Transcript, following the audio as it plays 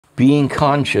being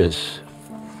conscious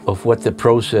of what the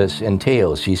process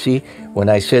entails. You see, when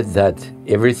I said that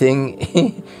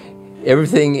everything,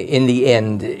 everything in the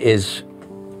end is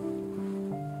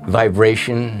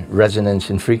vibration, resonance,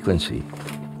 and frequency.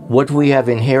 What we have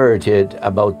inherited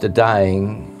about the dying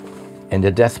and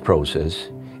the death process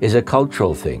is a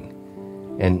cultural thing.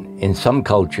 And in some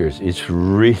cultures, it's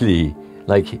really,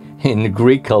 like in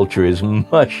Greek culture, is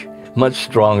much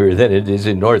stronger than it is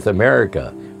in North America.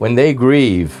 When they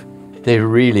grieve, they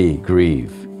really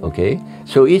grieve, okay?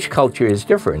 So each culture is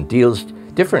different, deals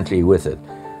differently with it.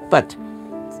 But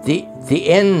the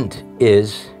end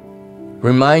is,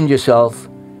 remind yourself,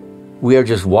 we are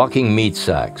just walking meat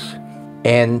sacks.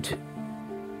 And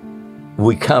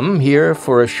we come here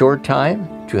for a short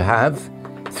time to have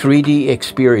 3D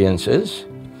experiences,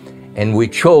 and we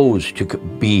chose to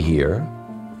be here.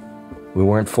 We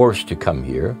weren't forced to come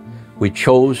here. We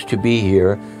chose to be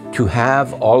here to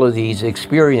have all of these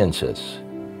experiences,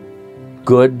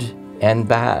 good and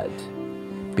bad,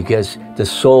 because the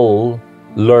soul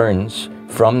learns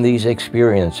from these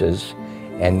experiences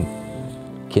and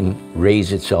can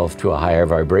raise itself to a higher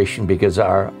vibration, because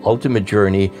our ultimate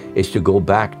journey is to go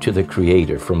back to the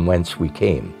Creator from whence we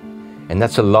came. And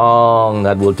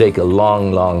that will take a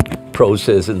long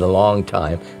process and a long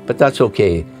time, but that's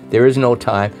okay. There is no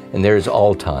time and there is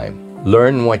all time.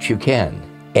 Learn what you can.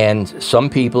 And some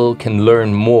people can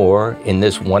learn more in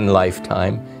this one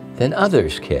lifetime than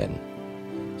others can.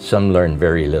 Some learn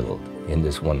very little in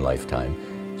this one lifetime.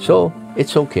 So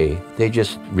it's okay. They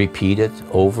just repeat it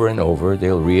over and over.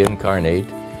 They'll reincarnate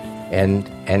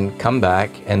and come back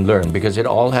and learn, because it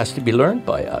all has to be learned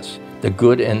by us, the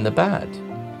good and the bad.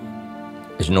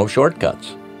 There's no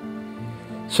shortcuts.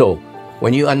 So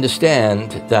when you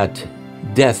understand that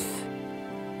death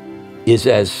is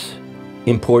as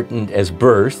important as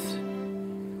birth,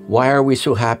 why are we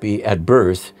so happy at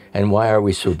birth and why are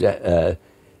we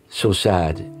so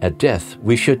sad at death?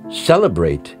 We should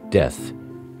celebrate death.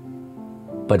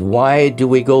 But why do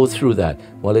we go through that?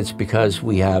 Well, it's because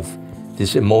we have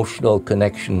this emotional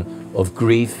connection of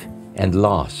grief and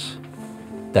loss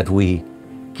that we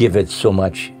give it so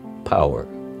much power.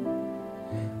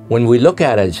 When we look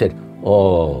at it and said,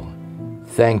 oh,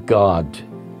 thank God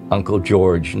Uncle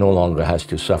George no longer has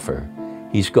to suffer.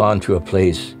 He's gone to a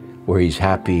place where he's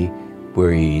happy,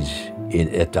 where he's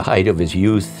at the height of his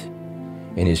youth,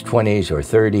 in his 20s or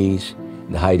 30s,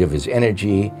 in the height of his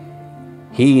energy.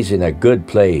 He's in a good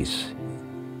place.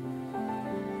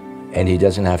 And he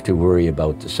doesn't have to worry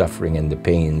about the suffering and the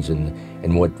pains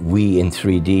and what we in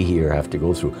 3D here have to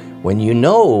go through. When you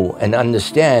know and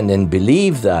understand and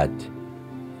believe that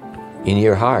in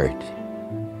your heart,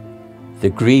 the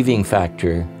grieving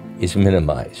factor is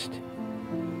minimized.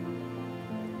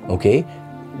 Okay?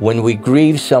 When we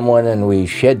grieve someone and we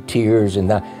shed tears,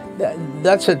 and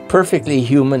that's a perfectly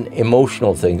human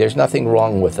emotional thing. There's nothing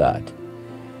wrong with that.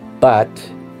 But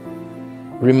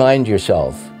remind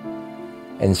yourself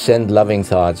and send loving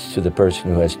thoughts to the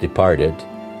person who has departed.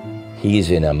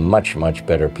 He's in a much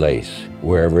better place,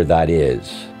 wherever that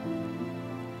is.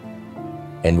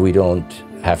 And we don't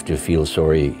have to feel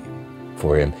sorry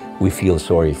for him. We feel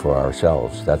sorry for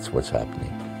ourselves. That's what's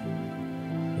happening.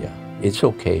 Yeah, it's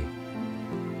okay.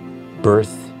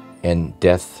 Birth and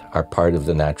death are part of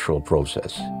the natural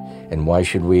process. And why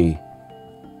should we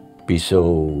be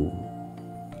so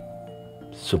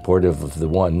supportive of the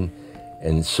one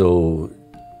and so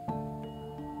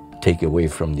take away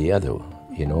from the other,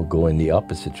 you know, go in the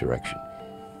opposite direction?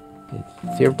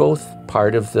 They're both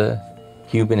part of the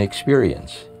human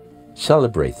experience.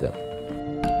 Celebrate them.